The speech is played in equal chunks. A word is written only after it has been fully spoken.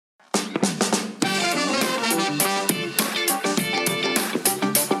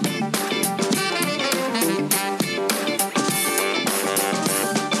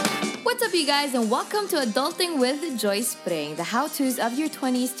you guys, and welcome to Adulting with Joyce Spring, the how-tos of your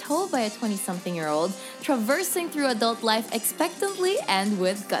 20s told by a 20-something-year-old traversing through adult life expectantly and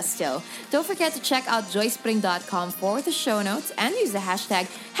with gusto. Don't forget to check out joyspring.com for the show notes and use the hashtag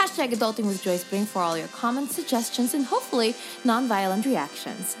Adulting with Joyce Spring for all your comments, suggestions, and hopefully non-violent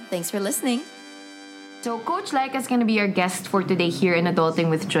reactions. Thanks for listening. So Coach Laika is going to be our guest for today here in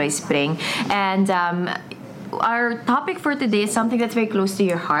Adulting with Joyce Spring, and our topic for today is something that's very close to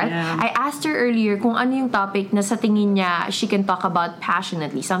your heart. Yeah. I asked her earlier kung ano yung topic na sa tingin niya she can talk about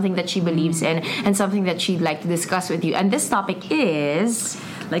passionately, something that she believes in, and something that she'd like to discuss with you. And this topic is...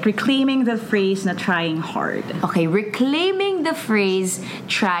 like reclaiming the phrase na trying hard. Okay, reclaiming the phrase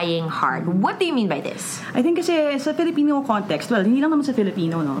trying hard. What do you mean by this? I think kasi sa Filipino context, well, hindi lang naman sa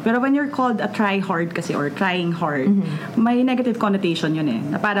Filipino, no? Pero when you're called a try hard kasi or trying hard, may negative connotation yun eh.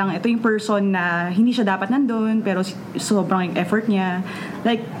 Na parang ito yung person na hindi siya dapat nandun, pero sobrang effort niya.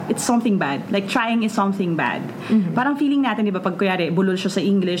 Like, it's something bad. Like, trying is something bad. Parang feeling natin, di ba, pag kuyari, bulol siya sa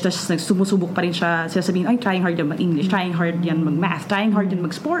English, tapos sumusubok pa rin siya, sasabihin, ay, trying hard yan mag-English, trying hard yan mag-math, trying hard yan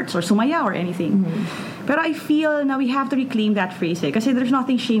mag-sports, or sumaya, or anything. Pero I feel na we have to reclaim that phrase eh, kasi there's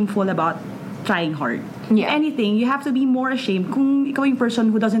nothing shameful about trying hard. Yeah. If anything, you have to be more ashamed kung ikaw yung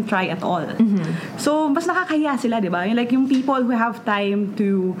person who doesn't try at all. So, mas nakakahiya sila, di ba? Like, yung people who have time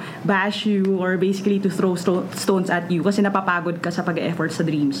to bash you or basically to throw stones at you kasi napapagod ka sa pag-effort sa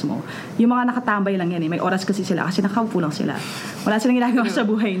dreams mo. Yung mga nakatambay lang yan eh. May oras kasi sila kasi nakaupo lang sila. Wala silang ginagawa sa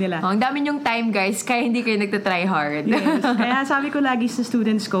buhay nila. Ang dami yung time, guys, kaya hindi kayo nagtatry hard. Yes. Kaya sabi ko lagi sa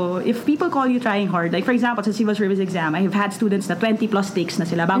students ko, if people call you trying hard, like for example, sa civil service exam, I have had students na 20 plus takes na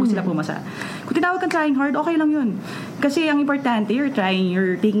sila bago sila pumasa. Kung tinawag kang trying hard, okay lang yun. Kasi ang importante, you're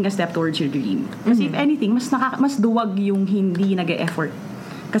taking a step towards your dream. Kasi if anything, mas duwag yung hindi nag-e-effort.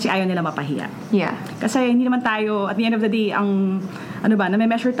 Kasi ayaw nila mapahiya. Yeah. Kasi hindi naman tayo, at the end of the day,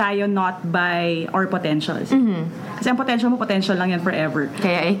 name-measure tayo not by our potentials. Kasi ang potential lang yan forever.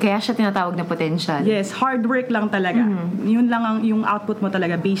 Kaya siya tinatawag na potential. Yes, hard work lang talaga. Yun lang yung output mo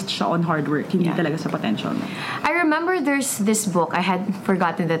talaga, based siya on hard work, hindi talaga sa potential mo. I remember there's this book, I had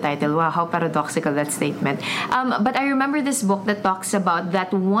forgotten the title. Wow, how paradoxical that statement. But I remember this book that talks about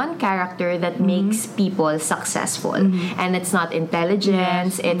that one character that makes people successful. And it's not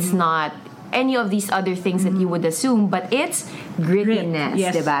intelligence, it's not any of these other things that you would assume, but it's grittiness,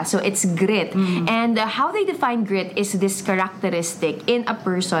 Yes. diba? So it's grit. And how they define grit is this characteristic in a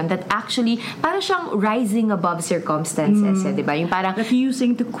person that actually parang siyang rising above circumstances, diba? Yung parang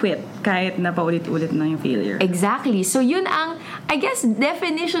Refusing to quit kahit na paulit-ulit na yung failure. exactly. So yun ang, I guess,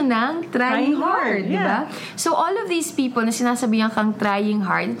 definition ng trying hard, yeah. diba? So all of these people na sinasabihan kang trying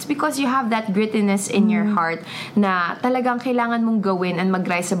hard, it's because you have that grittiness in your heart na talagang kailangan mong gawin and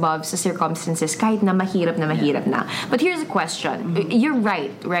mag-rise above sa circumstances kahit na mahirap na. But here's a question. You're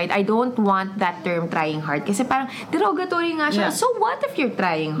right? I don't want that term trying hard kasi parang derogatory nga siya. Yeah. So what if you're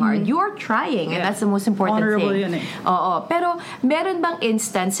trying hard? You're trying, and Yeah. that's the most important Honorable thing. yun eh. Oo. Pero meron bang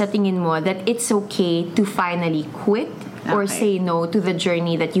instance sa tingin mo that it's okay to finally quit or say Okay. no to the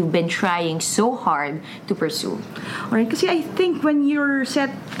journey that you've been trying so hard to pursue? Alright, kasi I think when you're set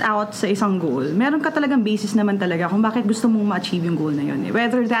out sa isang goal, meron ka talagang basis naman talaga kung bakit gusto mong ma-achieve yung goal na yun.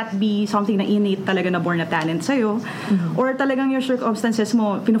 Whether that be something na innate talaga na born na talent sa'yo, or talagang your circumstances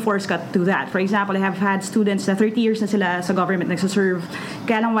mo, pino-force ka to that. For example, I have had students na 30 years na sila sa government nagsaserve,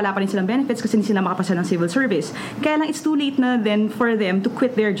 kaya lang wala pa rin silang benefits kasi hindi sila makapasa ng civil service. Kaya lang it's too late na then for them to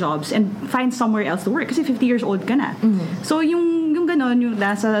quit their jobs and find somewhere else to work kasi 50 years old ka na. So yung gano'n, yung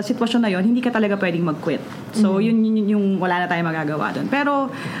nasa sitwasyon na yon, hindi ka talaga pwedeng mag-quit. So yun yung wala na tayong magagawa doon. Pero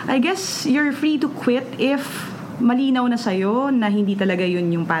I guess you're free to quit if malinaw na sa'yo na hindi talaga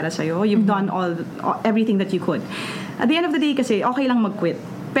yun yung para sa'yo. You've done everything that you could. At the end of the day kasi, okay lang mag-quit.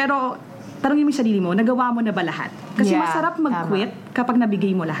 Pero tanongin mo yung sarili mo, nagawa mo na ba lahat? Kasi Yeah, masarap mag-quit kapag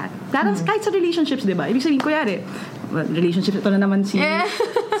nabigay mo lahat. Parang kahit sa relationships, di ba? Ibig sabihin, kuyari, relationships, ito na naman si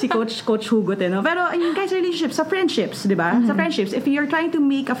Coach Hugot, no? Pero, guys, relationships, sa friendships, di ba? Sa friendships, if you're trying to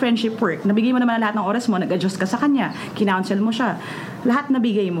make a friendship work, nabigay mo naman lahat ng oras mo, nag-adjust ka sa kanya, kinounsel mo siya, lahat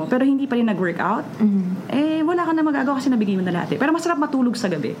nabigay mo, pero hindi pa rin nag-work out, wala ka na magagawa kasi nabigay mo na lahat. Pero masarap matulog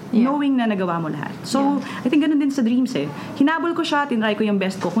sa gabi, knowing na nagawa mo lahat. So, I think ganun din sa dreams eh. Hinabol ko siya, tinry ko yung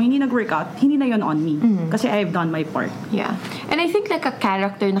best ko. Kung hindi nag-work out, hindi na yon on me. Kasi I've done my part. Yeah. And I think like a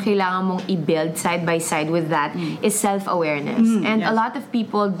character na kailangan mong i-build side by side with that is self-awareness. And a lot of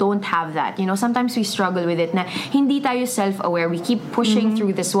people don't have that. You know, sometimes we struggle with it na hindi tayo self-aware. We keep pushing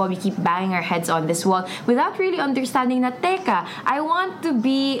through this wall. We keep banging our heads on this wall without really understanding na, teka, I want to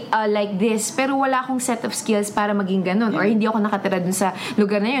be like this, pero wala akong set of skills para maging ganun. Or hindi ako nakatira dun sa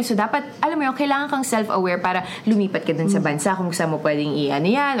lugar na yun. So, dapat, alam mo yun, kailangan kang self-aware para lumipat ka dun sa bansa kung saan mo pwedeng i-ano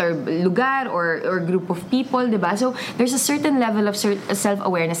yan, or lugar, or group of people, diba? So, there's a certain level of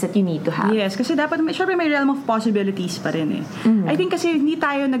self-awareness that you need to have. Yes, kasi dapat, syempre may realm of possibilities pa rin eh. I think kasi hindi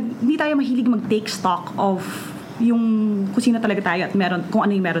tayo mahilig mag-take stock of yung kung sino talaga tayo at kung ano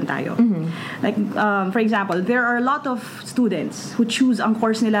yung meron tayo. Like, for example, there are a lot of students who choose ang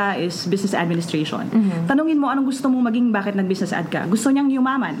course nila is business administration. Tanungin mo anong gusto mong maging, bakit nag-business ad ka? Gusto niyang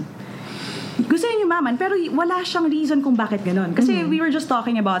yumaman. Gusto niya yumaman, pero wala siyang reason kung bakit ganun. Kasi we were just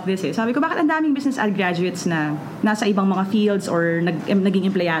talking about this eh. Sabi ko, bakit ang daming business ad graduates na nasa ibang mga fields or naging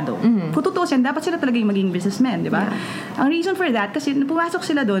empleyado? Kung tutusin, dapat sila talaga yung maging businessmen, di ba? Yeah. Ang reason for that, kasi pumasok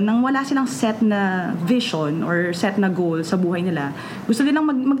sila doon nang wala silang set na vision or set na goal sa buhay nila. Gusto nilang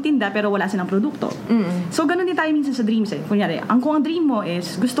magtinda pero wala silang produkto. So, ganun din tayo minsan sa dreams eh. Kunyari, kung ang dream mo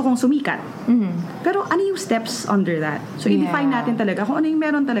is gusto kong sumikat. Pero ano yung steps under that? So, i-define natin talaga kung ano yung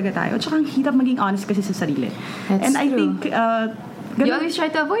meron talaga tayo. At saka ang hirap maging honest kasi sa sarili. That's and true. I think you always try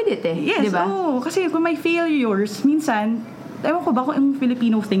to avoid it eh. Yes, diba? Kasi kung may failures, minsan ewan ko ba kung yung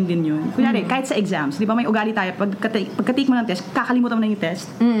Filipino thing din yun. Kunyari, kahit sa exams, di ba may ugali tayo, pagka-take mo ng test, kakalimutan mo na yung test.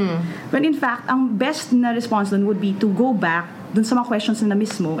 When in fact, ang best na response dun would be to go back dun sa mga questions na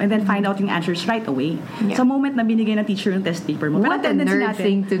na-miss mo and then find out yung answers right away. Yeah. Sa moment na binigay ng teacher yung test paper mo. What a nerd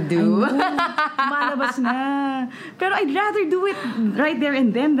thing to do. Malabas na. Pero I'd rather do it right there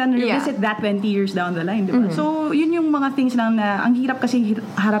and then than revisit that 20 years down the line. Diba? So, yun yung mga things lang na ang hirap kasi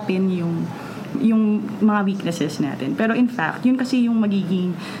harapin yung mga weaknesses natin. Pero in fact, yun kasi yung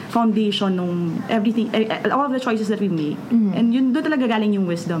magiging foundation ng everything, all of the choices that we make. And yun, doon talaga galing yung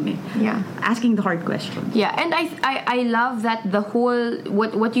wisdom eh. Yeah. Asking the hard questions. Yeah, and I love that the whole,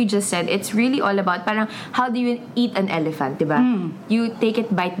 what you just said, it's really all about parang how do you eat an elephant, diba? You take it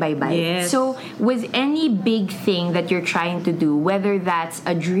bite by bite. Yes. So, with any big thing that you're trying to do, whether that's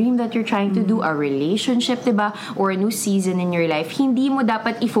a dream that you're trying to do, a relationship, diba? Or a new season in your life, hindi mo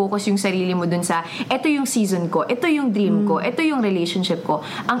dapat i-focus yung sarili mo dun sa, ito yung season ko, ito yung dream ko, ito yung relationship ko.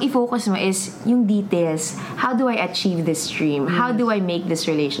 Ang i-focus mo is yung details. How do I achieve this dream? How do I make this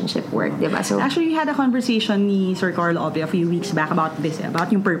relationship work? Diba? So, actually, we had a conversation ni Sir Carl Ope a few weeks back about this,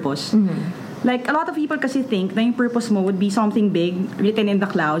 about yung purpose. Like, a lot of people kasi think na yung purpose mo would be something big, written in the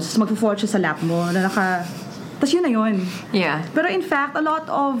clouds, magpo-fall siya sa lap mo, na tas yun na yun. Yeah. Pero in fact, a lot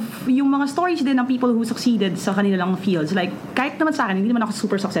of yung mga stories din ng people who succeeded sa kanilang fields, like, kahit naman sa akin, hindi naman ako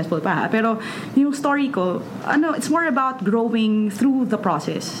super successful pa ha, pero yung story ko, it's more about growing through the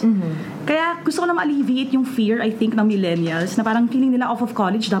process. Kaya gusto ko lang alleviate yung fear, I think, ng millennials, na parang feeling nila off of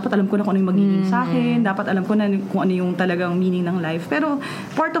college, dapat alam ko na kung ano yung magiging sa akin, dapat alam ko na kung ano yung talagang meaning ng life. Pero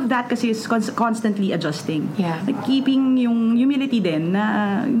part of that kasi is constantly adjusting. Yeah. Like, keeping yung humility din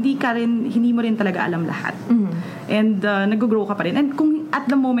na hindi mo rin talaga alam lahat. And nag-grow ka pa rin. And kung at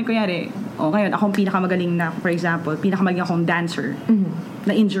the moment, kunyari, ngayon, akong pinakamagaling na, for example, pinakamagaling akong dancer,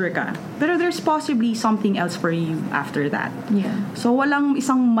 na-injure ka. Pero there's possibly something else for you after that. Yeah. So, walang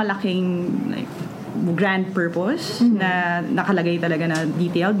isang malaking, like, grand purpose na nakalagay talaga na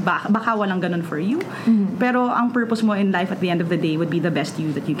detailed. Baka walang ganun for you. Pero ang purpose mo in life at the end of the day would be the best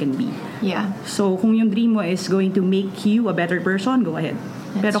you that you can be. Yeah. So, kung yung dream mo is going to make you a better person, go ahead.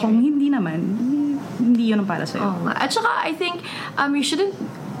 That's Pero kung hindi naman, hindi yun ang para sa'yo. At saka, I think, you shouldn't,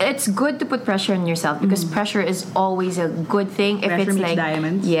 it's good to put pressure on yourself because pressure is always a good thing if Pressure it's makes like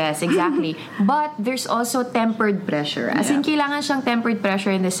diamonds. Yes, exactly. But there's also tempered pressure. As in, kailangan siyang tempered pressure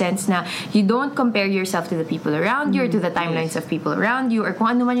in the sense na you don't compare yourself to the people around you or to the timelines of people around you or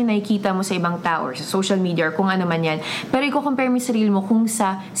kung ano man yung nakikita mo sa ibang tao or sa social media or kung ano man yan. Pero i-compare mo yung sarili mo kung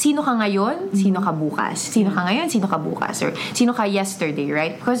sa sino ka ngayon, sino ka bukas. Sino ka ngayon, sino ka bukas. Or sino ka yesterday,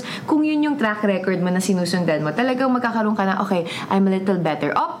 right? Because kung yun yung track record mo na sinusundan mo, talagang magkakaroon ka na, okay, I'm a little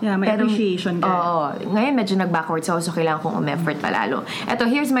better. Yeah, may appreciation ka. Oo. Ngayon, medyo nag-backwards ako, so kailangan kong umeffort palalo. Eto,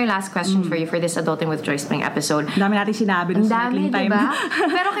 here's my last question for you for this Adulting with Joy Spring episode. Dami natin sinabi Ang sa dami, time. diba?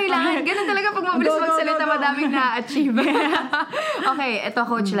 Pero kailangan, ganun talaga pag mabilis magsalita, madaming na-achieve. Okay, eto,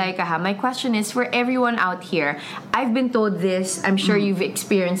 Coach Laika ha. My question is, for everyone out here, I've been told this, I'm sure you've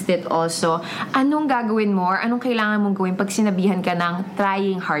experienced it also. Anong gagawin mo or anong kailangan mong gawin pag sinabihan ka ng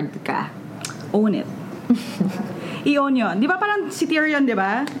trying hard ka? Own it. I-own yun. Di ba parang si Tyrion, di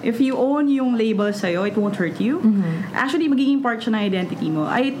ba? If you own yung label sa'yo, it won't hurt you. Actually, magiging part siya ng identity mo.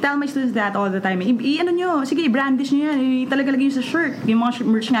 I tell my students that all the time. Ano nyo, sige, brandish nyo yan. Talaga lagay nyo sa shirt. Yung mga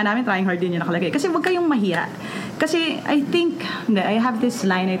merch nga namin, trying hard din yung nakalagay. Kasi wag kayong mahiya. Kasi I have this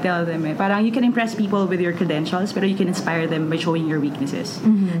line I tell them parang you can impress people with your credentials, pero you can inspire them by showing your weaknesses.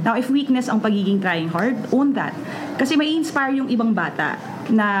 Now, if weakness ang pagiging trying hard, own that. Kasi may inspire yung ibang bata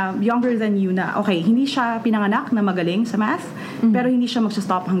na younger than you na, okay, hindi siya pinanganak na magaling sa math, pero hindi siya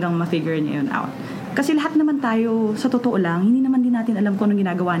magsa-stop hanggang ma-figure niya yun out. Kasi lahat naman tayo, sa totoo lang, hindi naman din natin alam kung anong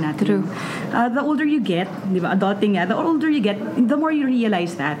ginagawa natin. True. The older you get, di ba, adulting the older you get, the more you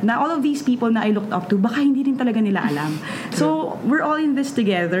realize that, na all of these people na I looked up to, baka hindi din talaga nila alam. So, we're all in this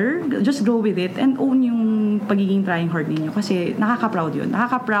together. Just go with it and own yung pagiging trying hard ninyo. Kasi nakaka-proud yun.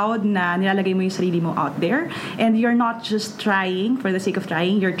 Nakaka-proud na nilalagay mo yung sarili mo out there and you're not just trying for the sake of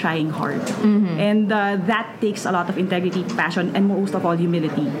trying, you're trying hard. And that takes a lot of integrity, passion, and most of all,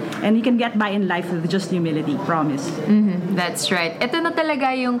 humility. And you can get by in life with just humility, promise. That's right. Ito na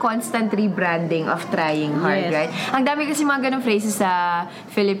talaga yung constant rebranding of trying hard, Yes. right? Ang dami kasi mga ganong phrases sa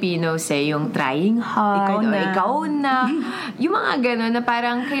Filipinos yung trying hard, ikaw na. Yung mga ganon na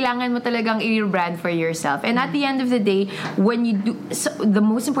parang kailangan mo talagang i-rebrand for yourself. And at the end of the day, when you do, the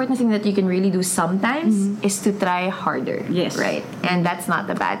most important thing that you can really do sometimes is to try harder. Yes. Right? And that's not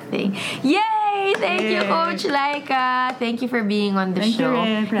a bad thing. Yay! Thank you, Coach Laika. Thank you for being on the Thank you, show.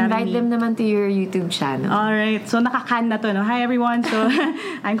 Ren, for having Invite me. them naman to your YouTube channel. Alright, so nakakan na to, no? Hi everyone, so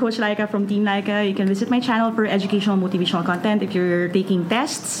I'm Coach Laika from Team Laika. You can visit my channel for educational, motivational content. If you're taking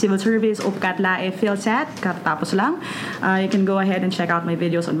tests, civil service, OPCAT, LAE, PhilSat, katapos lang, you can go ahead and check out my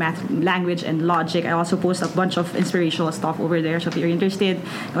videos on math, language, and logic. I also post a bunch of inspirational stuff over there, so if you're interested,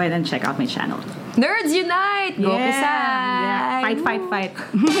 go ahead and check out my channel. Nerds Unite! Go Yeah. Kasai! Fight.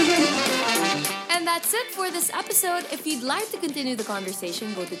 And that's it for this episode. If you'd like to continue the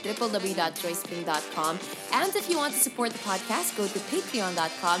conversation, go to www.joyspring.com. And if you want to support the podcast, go to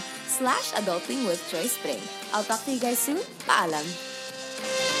patreon.com/adultingwithjoyspring. I'll talk to you guys soon. Paalam.